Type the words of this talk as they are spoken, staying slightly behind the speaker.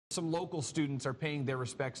Some local students are paying their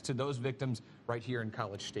respects to those victims right here in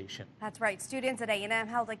College Station. That's right. Students at A&M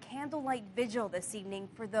held a candlelight vigil this evening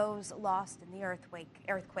for those lost in the earthquake.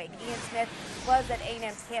 Ian Smith was at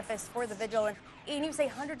A&M's campus for the vigil. And Ian, you say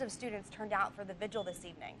hundreds of students turned out for the vigil this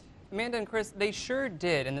evening. Amanda and Chris, they sure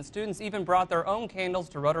did. And the students even brought their own candles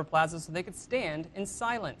to Rudder Plaza so they could stand in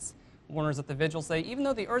silence. Mourners at the vigil say even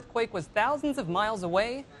though the earthquake was thousands of miles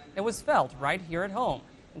away, it was felt right here at home.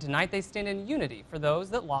 And tonight they stand in unity for those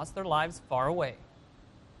that lost their lives far away.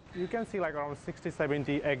 You can see like around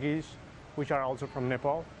 60-70 KAGS, which are also from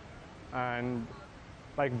Nepal. And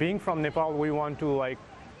like being from Nepal, we want to like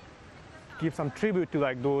give some tribute to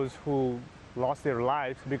like those who lost their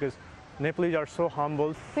lives, because Nepalese are so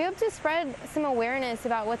humble. We hope to spread some awareness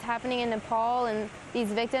about what's happening in Nepal and these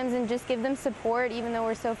victims, and just give them support even though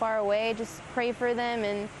we're so far away. Just pray for them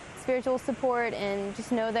and spiritual support, and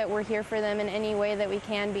just know that we're here for them in any way that we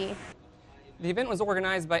can be. The event was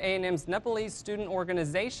organized by A&M's Nepalese Student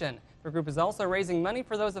Organization. The group is also raising money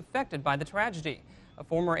for those affected by the tragedy. A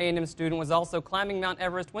former A&M student was also climbing Mount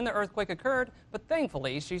Everest when the earthquake occurred, but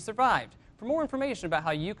thankfully she survived. For more information about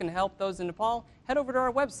how you can help those in Nepal, head over to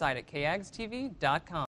our website at KAGSTV.com.